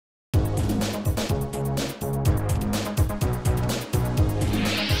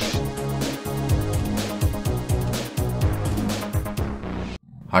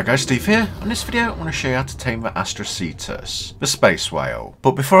Hi guys, Steve here. In this video I want to show you how to tame the Astrocetus, the space whale.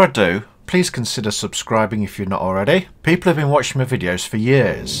 But before I do, please consider subscribing if you're not already. People have been watching my videos for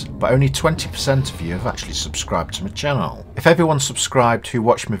years, but only 20% of you have actually subscribed to my channel. If everyone subscribed who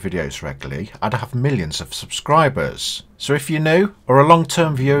watch my videos regularly, I'd have millions of subscribers. So if you're new, or a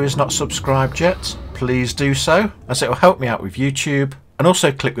long-term viewer who's not subscribed yet, please do so, as it will help me out with YouTube. And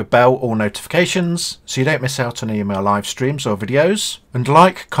also click the bell or notifications so you don't miss out on any of my live streams or videos. And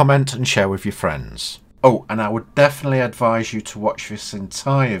like, comment and share with your friends. Oh, and I would definitely advise you to watch this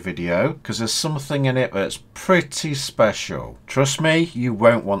entire video because there's something in it that's pretty special. Trust me, you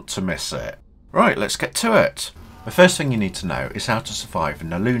won't want to miss it. Right, let's get to it. The first thing you need to know is how to survive in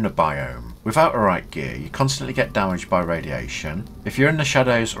the lunar biome. Without the right gear, you constantly get damaged by radiation. If you're in the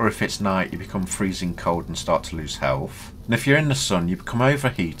shadows or if it's night, you become freezing cold and start to lose health. And if you're in the sun, you become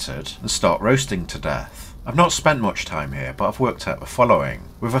overheated and start roasting to death. I've not spent much time here, but I've worked out the following.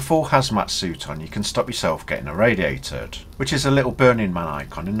 With a full hazmat suit on, you can stop yourself getting irradiated, which is a little Burning Man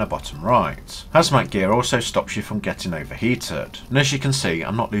icon in the bottom right. Hazmat gear also stops you from getting overheated, and as you can see,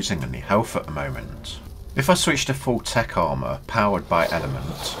 I'm not losing any health at the moment. If I switch to full tech armour, powered by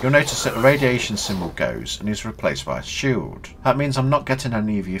element, you'll notice that the radiation symbol goes and is replaced by a shield. That means I'm not getting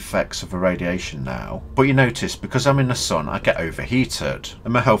any of the effects of the radiation now, but you notice because I'm in the sun I get overheated,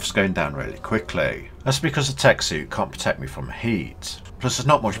 and my health's going down really quickly. That's because the tech suit can't protect me from heat. Plus there's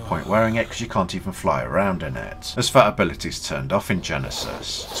not much point wearing it because you can't even fly around in it, as that ability is turned off in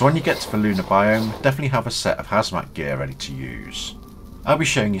Genesis. So when you get to the lunar biome, definitely have a set of hazmat gear ready to use. I'll be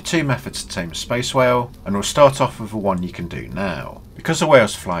showing you two methods to tame a space whale, and we'll start off with the one you can do now. Because the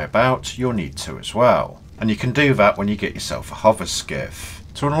whales fly about, you'll need to as well. And you can do that when you get yourself a hover skiff.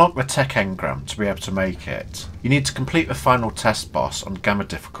 To unlock the tech engram to be able to make it, you need to complete the final test boss on gamma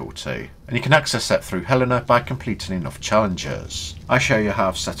difficulty, and you can access that through Helena by completing enough challenges. I show you how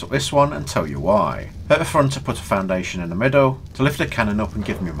I've set up this one and tell you why. At the front I put a foundation in the middle to lift the cannon up and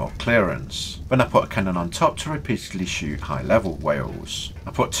give me more clearance. Then I put a cannon on top to repeatedly shoot high level whales.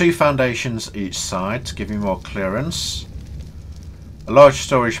 I put two foundations each side to give me more clearance. A large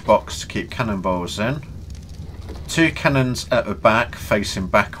storage box to keep cannonballs in. Two cannons at the back facing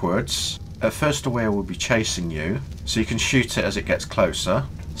backwards. At first the whale will be chasing you, so you can shoot it as it gets closer.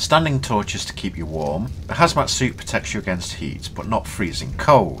 Standing torches to keep you warm. The hazmat suit protects you against heat, but not freezing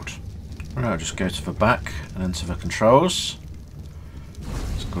cold. Right, I'll just go to the back and into the controls.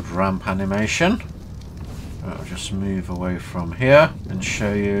 It's a good ramp animation. Right, I'll just move away from here and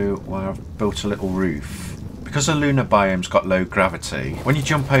show you where I've built a little roof. Because the lunar biome's got low gravity, when you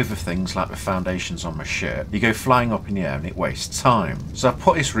jump over things like the foundations on my ship, you go flying up in the air and it wastes time. So I've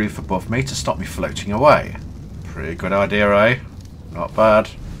put this roof above me to stop me floating away. Pretty good idea, eh? Not bad.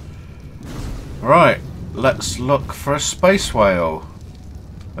 Right, let's look for a space whale.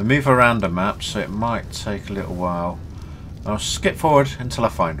 I move around the map, so it might take a little while. I'll skip forward until I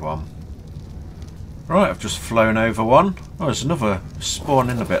find one. Right, I've just flown over one. Oh, there's another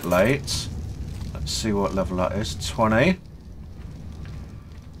spawning a bit late. Let's see what level that is. 20.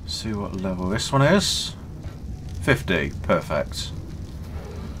 See what level this one is. 50. Perfect.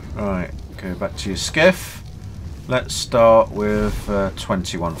 Right, go back to your skiff. Let's start with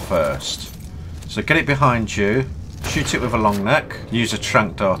 21 first. So get it behind you. Shoot it with a long neck. Use a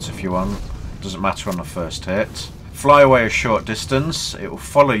trank dart if you want. Doesn't matter on the first hit. Fly away a short distance. It will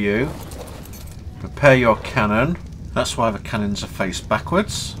follow you. Prepare your cannon. That's why the cannons are faced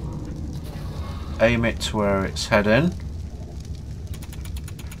backwards. Aim it to where it's heading.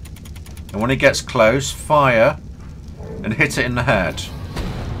 And when it gets close, fire and hit it in the head.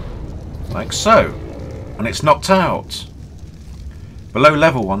 Like so. And it's knocked out. The low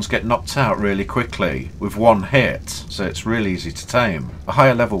level ones get knocked out really quickly with one hit, so it's really easy to tame. The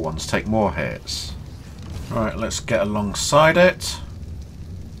higher level ones take more hits. Right, let's get alongside it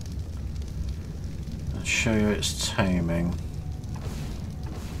and show you its taming.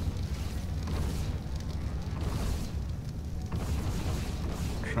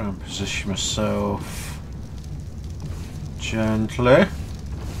 Try and position myself gently.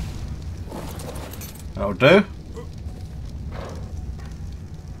 That'll do.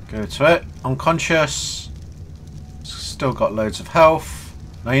 Go to it. Unconscious. Still got loads of health.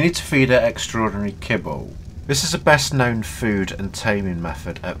 Now you need to feed it extraordinary kibble. This is the best known food and taming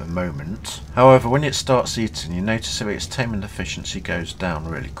method at the moment. However, when it starts eating, you notice that its taming efficiency goes down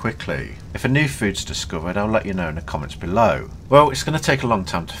really quickly. If a new food's discovered, I'll let you know in the comments below. Well, it's going to take a long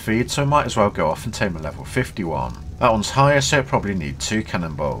time to feed, so I might as well go off and tame a level 51. That one's higher, so it'll probably need 2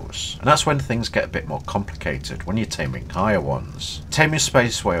 cannonballs. And that's when things get a bit more complicated, when you're taming higher ones. Taming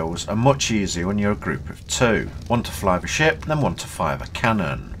space whales are much easier when you're a group of 2. One to fly the ship, then one to fire the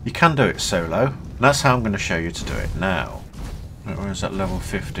cannon. You can do it solo, and that's how I'm going to show you to do it now. Where's that level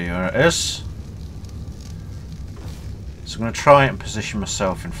 50? There it is. So I'm going to try it and position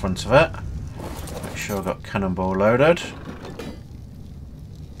myself in front of it. Make sure I've got cannonball loaded.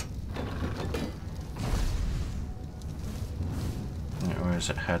 Where is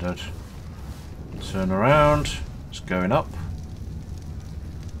it headed? Turn around. It's going up.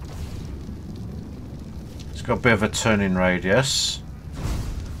 It's got a bit of a turning radius.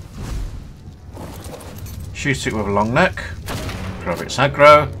 Shoot it with a long neck. Grab its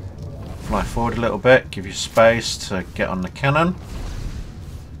aggro. Fly forward a little bit. Give you space to get on the cannon.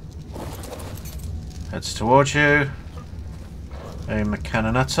 Heads towards you. Aim the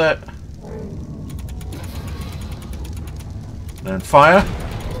cannon at it. Then fire.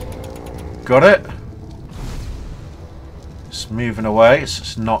 Got it. It's moving away.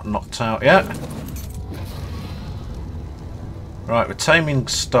 It's not knocked out yet. Right, the taming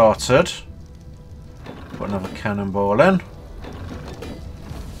started. Put another cannonball in.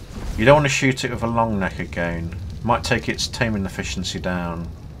 You don't want to shoot it with a long neck again. Might take its taming efficiency down.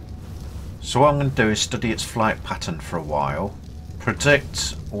 So what I'm going to do is study its flight pattern for a while.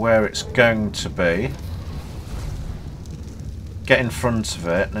 Predict where it's going to be. Get in front of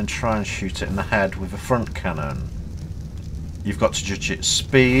it and then try and shoot it in the head with a front cannon. You've got to judge its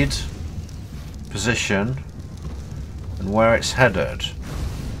speed, position, and where it's headed.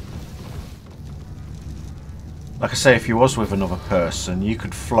 Like I say, if you was with another person, you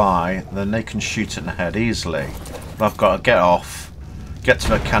could fly, then they can shoot it in the head easily. But I've got to get off, get to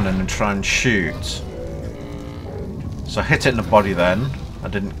the cannon and try and shoot. So I hit it in the body then. I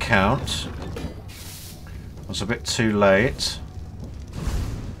didn't count. I was a bit too late.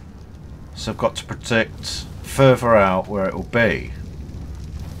 So I've got to predict further out where it will be.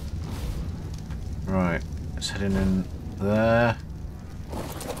 Right, it's heading in there.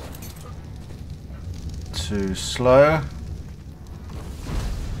 Too slow.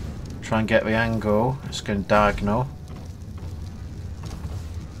 Try and get the angle. It's going diagonal.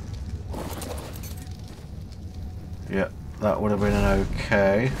 Yep, that would have been an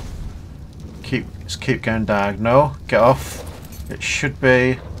okay. Let's keep going diagonal. Get off. It should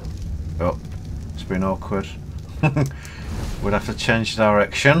be. Oh, it's been awkward. We'd have to change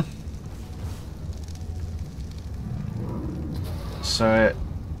direction. So it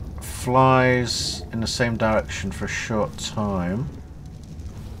flies in the same direction for a short time.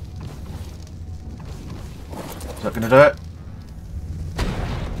 Is that going to do it?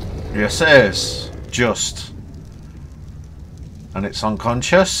 Yes, it is. Just. And it's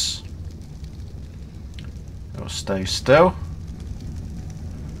unconscious. It'll stay still.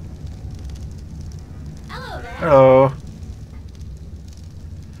 Hello there. Hello.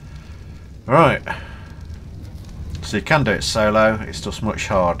 Right. So you can do it solo, it's just much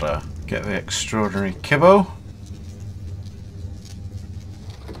harder. Get the extraordinary kibble.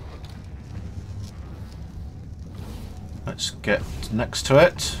 Let's get next to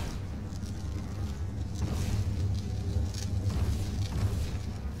it.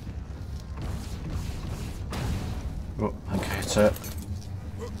 Oh, okay, hit it.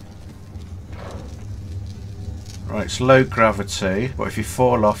 Right, it's low gravity, but if you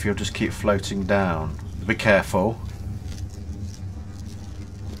fall off, you'll just keep floating down. Be careful.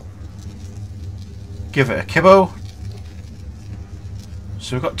 Give it a kibble.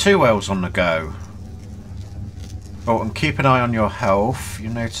 So we've got 2 whales on the go. Oh, and keep an eye on your health. You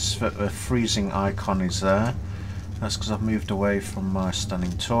notice that the freezing icon is there. That's because I've moved away from my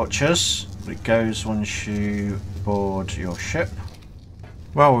standing torches. But it goes once you board your ship.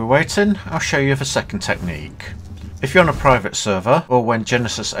 While we're waiting, I'll show you the second technique. If you're on a private server, or when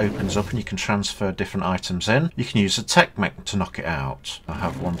Genesis opens up and you can transfer different items in, you can use a tech mech to knock it out. I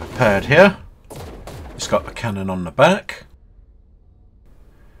have one prepared here. It's got a cannon on the back.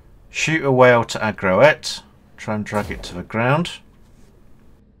 Shoot a whale to aggro it. Try and drag it to the ground.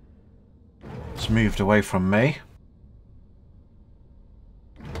 It's moved away from me.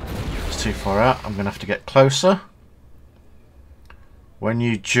 It's too far out. I'm going to have to get closer. When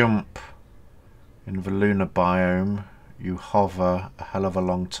you jump in the lunar biome, you hover a hell of a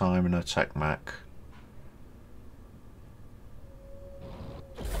long time in a tech mech.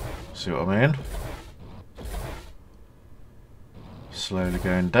 See what I mean? Slowly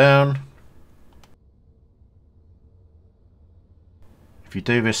going down. If you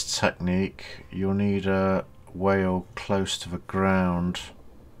do this technique, you'll need a whale close to the ground,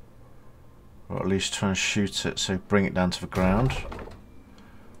 or at least try and shoot it, so bring it down to the ground.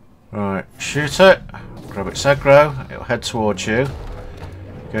 Right, shoot it, grab its aggro, it'll head towards you.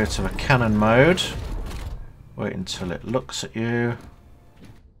 Go to the cannon mode, wait until it looks at you,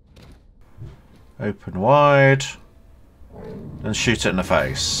 open wide, then shoot it in the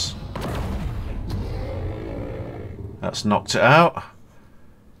face. That's knocked it out.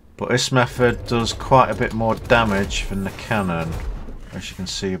 But this method does quite a bit more damage than the cannon, as you can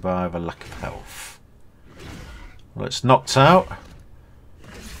see by the lack of health. Well, it's knocked out.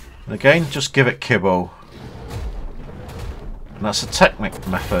 And again, just give it kibble. And that's a technique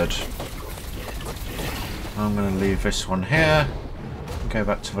method. I'm going to leave this one here and go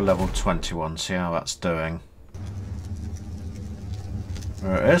back to the level 21, see how that's doing.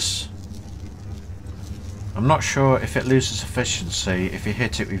 There it is. I'm not sure if it loses efficiency if you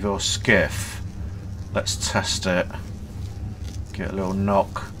hit it with your skiff. Let's test it. Get a little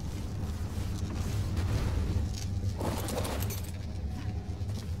knock.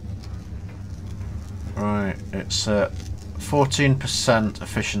 Right, it's at 14%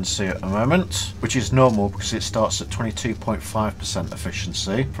 efficiency at the moment, which is normal because it starts at 22.5%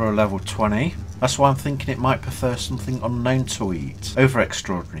 efficiency for a level 20. That's why I'm thinking it might prefer something unknown to eat over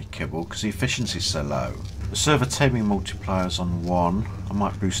extraordinary kibble because the efficiency is so low. The server taming multiplier is on 1. I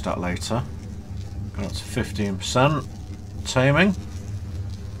might boost that later. Got up to 15% taming.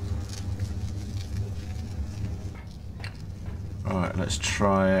 Alright, let's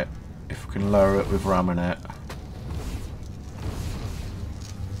try it. If we can lower it with ramming it.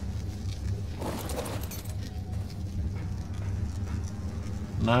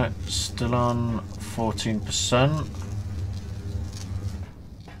 No, still on 14%.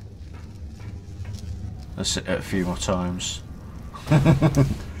 Let's hit it a few more times.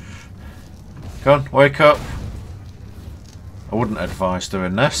 Go on, wake up. I wouldn't advise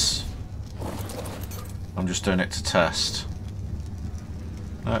doing this. I'm just doing it to test.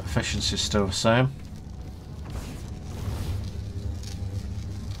 No, efficiency is still the same.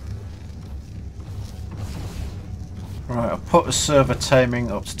 Right, I'll put the server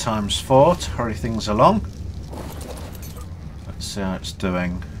taming up to ×4 to hurry things along. Let's see how it's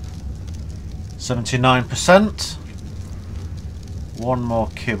doing. 79%. One more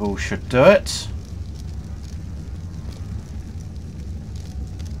kibble should do it.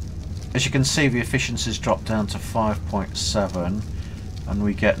 As you can see, the efficiency's dropped down to 5.7 and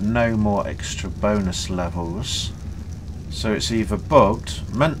we get no more extra bonus levels. So it's either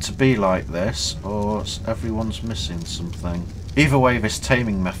bugged, meant to be like this, or everyone's missing something. Either way this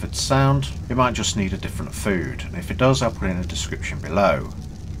taming method's sound, it might just need a different food. And if it does, I'll put it in the description below.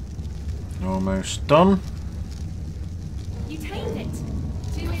 Almost done. You tamed it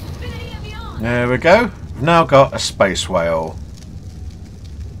to infinity and beyond. There we go. We've now got a space whale.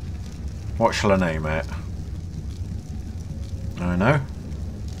 What shall I name it? I know.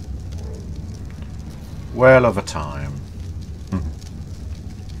 Whale of a time.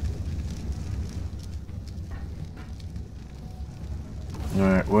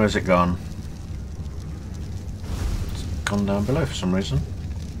 Alright, where's it gone? It's gone down below for some reason.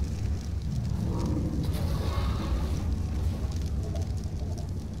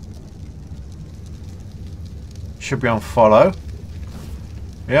 Should be on follow.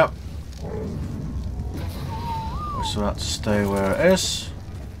 Yep. So that's to stay where it is.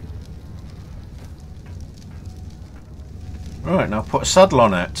 Right, now put a saddle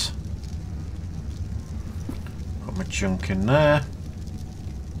on it. Put my junk in there.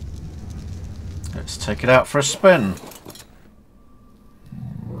 Let's take it out for a spin.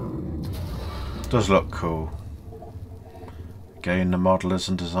 Does look cool. Again, the modelers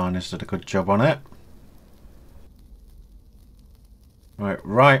and designers did a good job on it.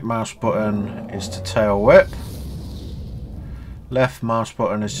 Right mouse button is to tail whip. Left mouse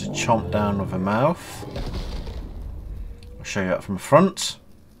button is to chomp down with a mouth. I'll show you that from the front.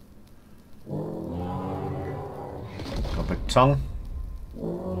 Got a big tongue.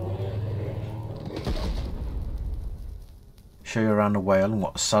 Show you around the whale and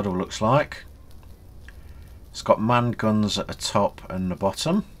what the saddle looks like. It's got manned guns at the top and the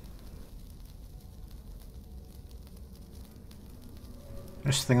bottom.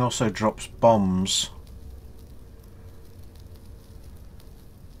 This thing also drops bombs.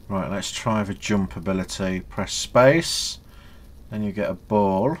 Right, let's try the jump ability. Press space, then you get a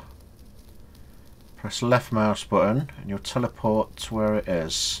ball. Press left mouse button and you'll teleport to where it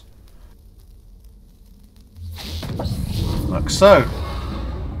is. Like so.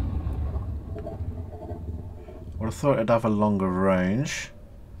 Would have thought it'd have a longer range.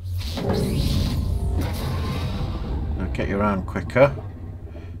 It'll get you around quicker.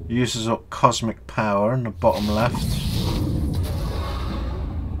 Uses up cosmic power in the bottom left.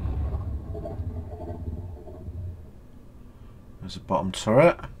 There's a bottom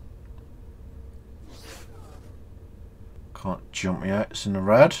turret. Can't jump yet, it's in the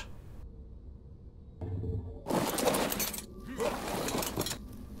red.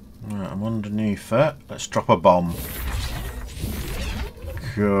 Right, I'm underneath it. Let's drop a bomb.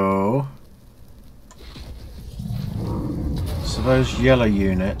 Cool. So those yellow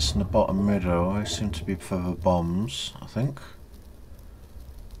units in the bottom middle, they seem to be for the bombs, I think.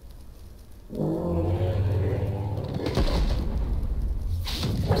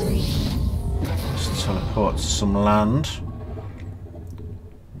 Let's teleport to some land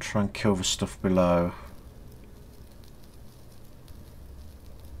and try and kill the stuff below.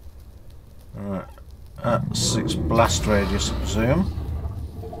 Alright, at 6 blast radius, I presume.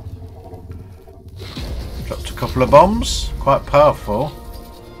 Dropped a couple of bombs, quite powerful.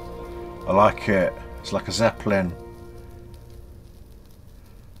 I like it, it's like a zeppelin.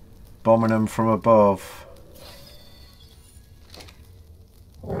 Bombing them from above.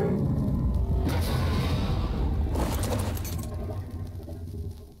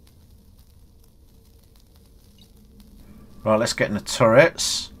 Right, let's get in the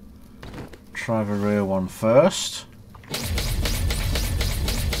turrets. Try the rear one first.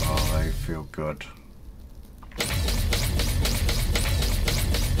 Oh, they feel good.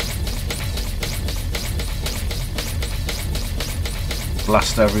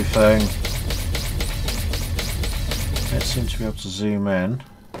 Blast everything. Don't seem to be able to zoom in.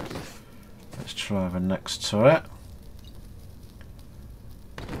 Let's try the next turret.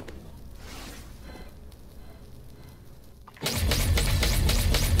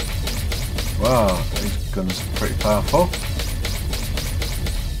 Wow, these guns are pretty powerful.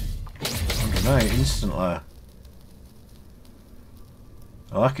 108 instantly.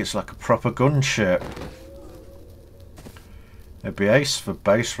 I like it's like a proper gunship. It'd be ace for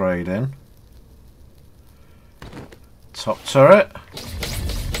base raiding. Top turret.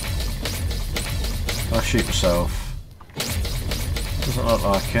 I'll shoot myself. Doesn't look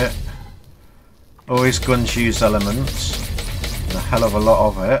like it. Always guns use elements. And a hell of a lot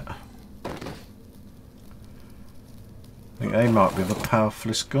of it. I think they might be the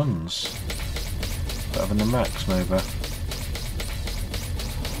powerfulest guns. Better than the Max, maybe.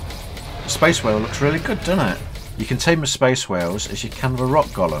 The Space Whale looks really good, doesn't it? You can tame the Space Whales as you can the rock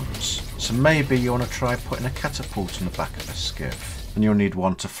golems. So maybe you want to try putting a catapult in the back of a skiff. And you'll need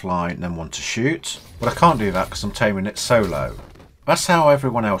one to fly and then one to shoot. But I can't do that because I'm taming it solo. That's how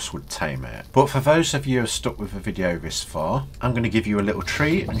everyone else would tame it. But for those of you who have stuck with the video this far, I'm going to give you a little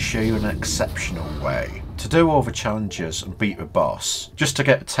treat and show you an exceptional way to do all the challenges and beat the boss. Just to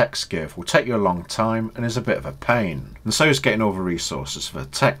get a tech skiff will take you a long time and is a bit of a pain. And so is getting all the resources for the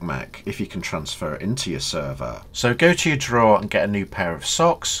tech mech if you can transfer it into your server. So go to your drawer and get a new pair of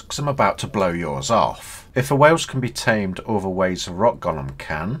socks because I'm about to blow yours off. If the whales can be tamed all the ways a rock golem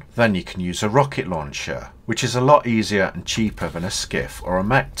can, then you can use a rocket launcher, which is a lot easier and cheaper than a skiff or a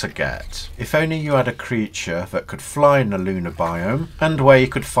mech to get. If only you had a creature that could fly in the lunar biome and where you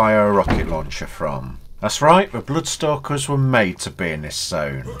could fire a rocket launcher from. That's right, the Bloodstalkers were made to be in this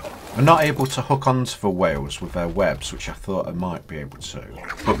zone. They're not able to hook onto the whales with their webs, which I thought I might be able to.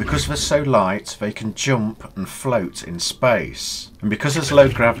 But because they're so light, they can jump and float in space. And because there's low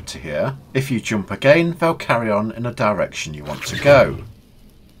gravity here, if you jump again, they'll carry on in the direction you want to go.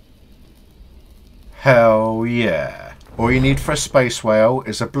 Hell yeah. All you need for a space whale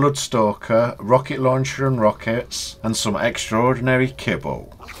is a Bloodstalker, a rocket launcher and rockets, and some extraordinary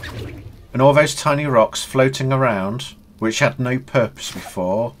kibble. And all those tiny rocks floating around, which had no purpose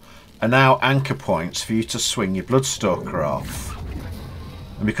before, are now anchor points for you to swing your Bloodstalker off.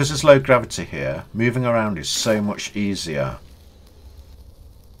 And because there's low gravity here, moving around is so much easier.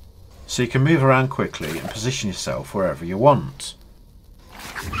 So you can move around quickly and position yourself wherever you want.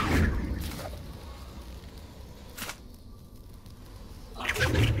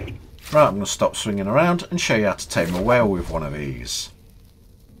 Right, I'm going to stop swinging around and show you how to tame a whale with one of these.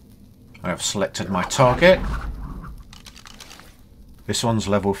 I have selected my target. This one's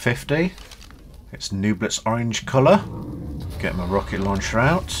level 50. It's NOOBLETS orange colour. Get my rocket launcher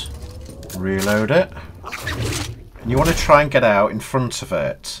out. Reload it. And you want to try and get out in front of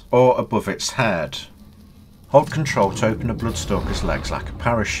it, or above its head. Hold control to open the Bloodstalker's legs like a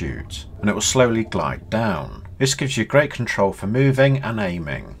parachute, and it will slowly glide down. This gives you great control for moving and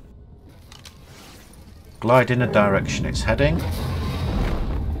aiming. Glide in a direction it's heading.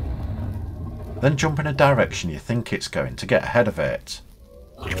 Then jump in a direction you think it's going to get ahead of it.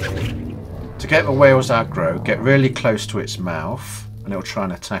 To get the whale's aggro, get really close to its mouth and it'll try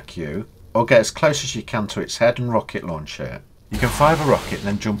and attack you. Or get as close as you can to its head and rocket launch it. You can fire the rocket and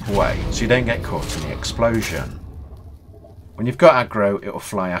then jump away so you don't get caught in the explosion. When you've got aggro, it will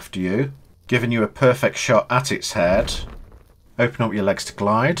fly after you, giving you a perfect shot at its head. Open up your legs to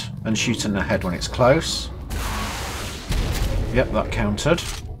glide and shoot in the head when it's close. Yep, that counted.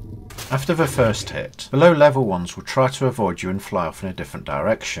 After the first hit, the low level ones will try to avoid you and fly off in a different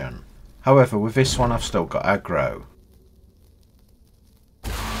direction. However, with this one I've still got aggro.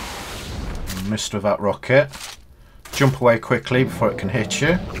 Missed with that rocket. Jump away quickly before it can hit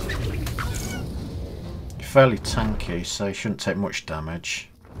you. You're fairly tanky, so you shouldn't take much damage.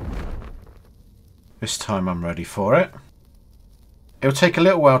 This time I'm ready for it. It'll take a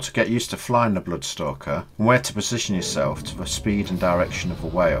little while to get used to flying the Bloodstalker and where to position yourself to the speed and direction of the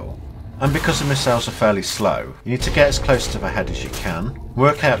whale. And because the missiles are fairly slow, you need to get as close to the head as you can,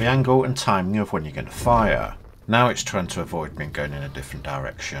 work out the angle and timing of when you're going to fire. Now it's trying to avoid me going in a different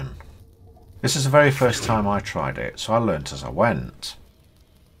direction. This is the very first time I tried it, so I learnt as I went.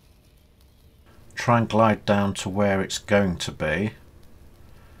 Try and glide down to where it's going to be.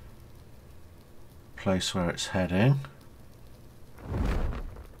 Place where it's heading.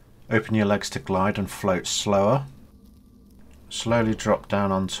 Open your legs to glide and float slower. Slowly drop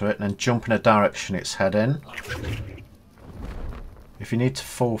down onto it and then jump in a direction it's heading. If you need to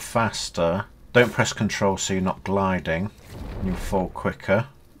fall faster, don't press control so you're not gliding. You'll fall quicker.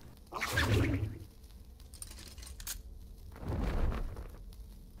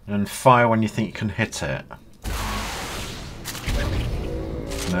 And fire when you think you can hit it.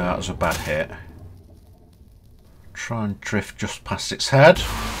 No, that was a bad hit. Try and drift just past its head.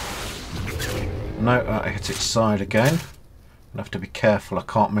 No, that hit its side again. I'll have to be careful, I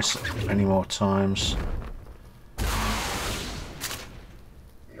can't miss it any more times.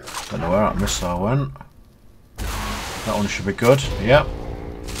 Don't know where that missile went. That one should be good, yep.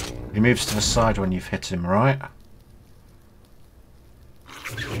 He moves to the side when you've hit him, right?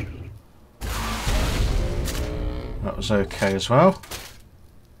 That was okay as well.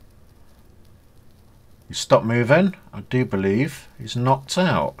 He stopped moving. I do believe he's knocked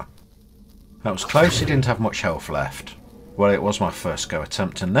out. That was close, he didn't have much health left. Well, it was my first go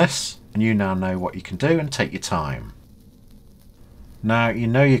attempting this, and you now know what you can do and take your time. Now, you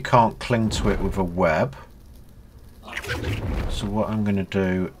know you can't cling to it with a web. So what I'm going to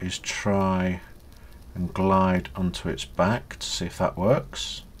do is try and glide onto its back to see if that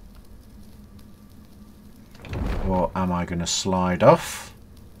works. Or am I going to slide off?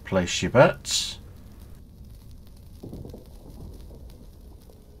 Place your bets.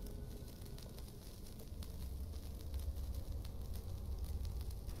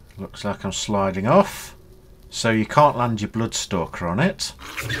 Looks like I'm sliding off. So you can't land your Bloodstalker on it.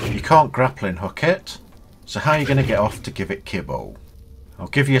 You can't grappling hook it. So how are you going to get off to give it kibble? I'll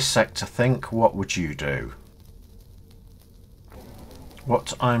give you a sec to think. What would you do?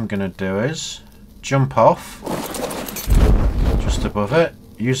 What I'm going to do is jump off just above it.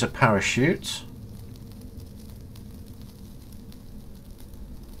 Use a parachute.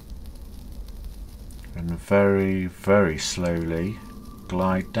 And very, very slowly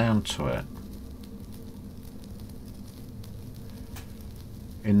glide down to it.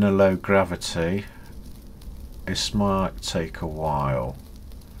 In the low gravity, this might take a while.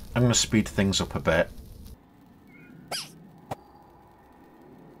 I'm going to speed things up a bit.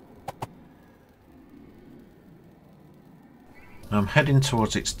 I'm heading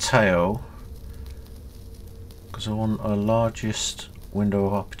towards its tail because I want a largest window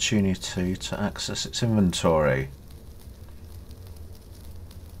of opportunity to access its inventory.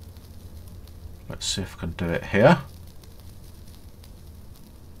 Let's see if I can do it here.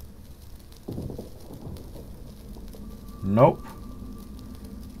 Nope.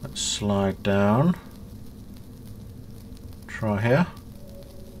 Let's slide down. Try here.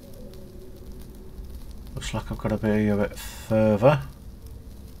 Looks like I've got to be a bit further.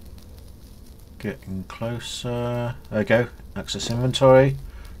 Getting closer. There we go. Access inventory.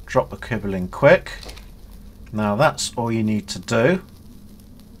 Drop the kibble in quick. Now that's all you need to do.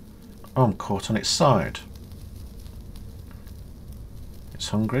 Oh, I'm caught on its side. It's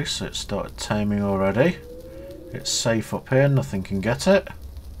hungry, so it started taming already. It's safe up here, nothing can get it.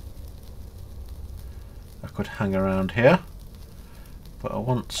 I could hang around here, but I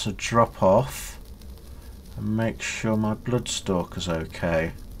want to drop off and make sure my Bloodstalker's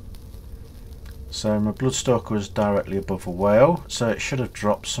okay. So my Bloodstalker was directly above a whale, so it should have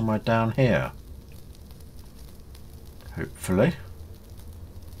dropped somewhere down here. Hopefully.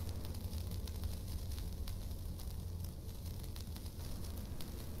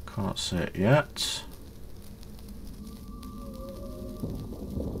 Can't see it yet.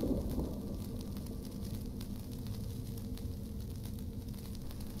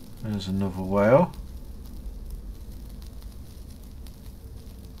 There's another whale.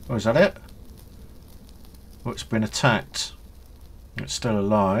 Oh, is that it? Oh, it's been attacked. It's still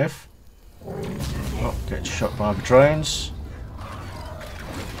alive. Oh, gets shot by the drones.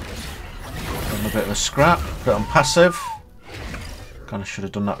 Done a bit of a scrap, bit on passive. Kinda should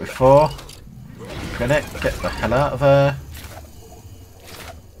have done that before. Get it? Get the hell out of there.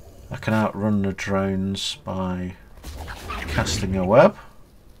 I can outrun the drones by casting a web.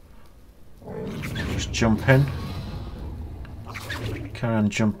 Just jump in. Carry on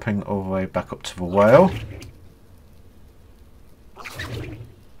jumping all the way back up to the whale.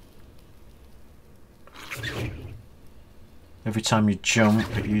 Every time you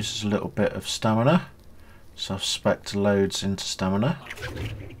jump it uses a little bit of stamina, so I suspect loads into stamina.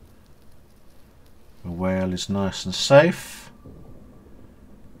 The whale is nice and safe.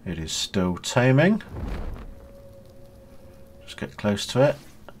 It is still taming. Just get close to it.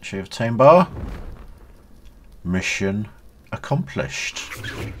 Show you the tame bar. Mission accomplished.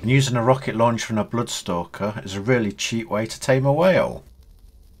 And using a rocket launcher and a bloodstalker is a really cheap way to tame a whale.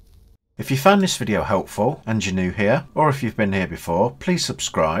 If you found this video helpful and you're new here, or if you've been here before, please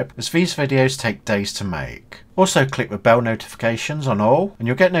subscribe, as these videos take days to make. Also click the bell notifications on all and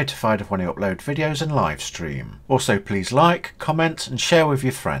you'll get notified of when I upload videos and live stream. Also please like, comment and share with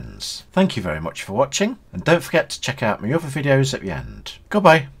your friends. Thank you very much for watching, and don't forget to check out my other videos at the end.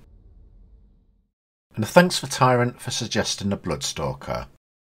 Goodbye. And thanks for Tyrant for suggesting the bloodstalker.